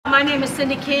my name is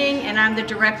Cindy King, and I'm the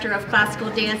Director of Classical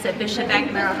Dance at Bishop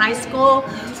McNamara High School.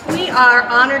 We are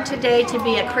honored today to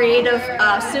be a creative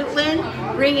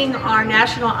Suitland, bringing our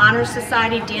National Honor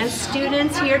Society dance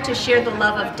students here to share the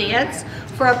love of dance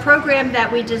for a program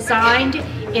that we designed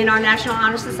in our National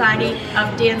Honor Society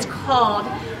of Dance called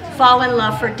Fall in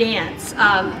Love for Dance,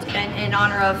 in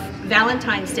honor of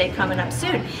Valentine's Day coming up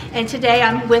soon. And today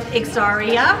I'm with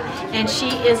Ixaria, and she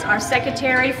is our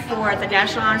secretary for the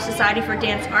National Honor Society for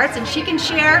Dance Arts, and she can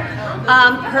share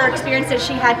her experience that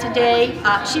she had today.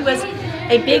 She was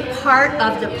a big part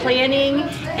of the planning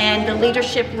and the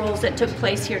leadership roles that took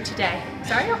place here today.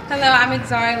 Hello, I'm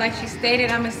Ixaria. Like she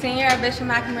stated, I'm a senior at Bishop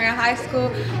McNamara High School.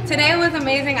 Today was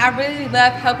amazing. I really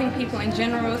love helping people in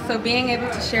general, so being able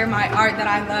to share my art that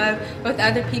I love with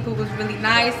other people was really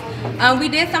nice. We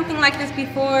did something like this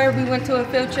before. We went to a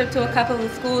field trip to a couple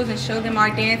of schools and showed them our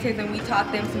dances, and we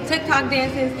taught them some TikTok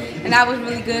dances, and that was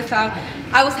really good. So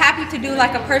I was happy to do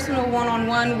like a personal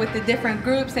one-on-one with the different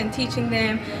groups and teaching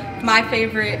them my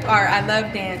favorite art. I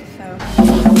love dance.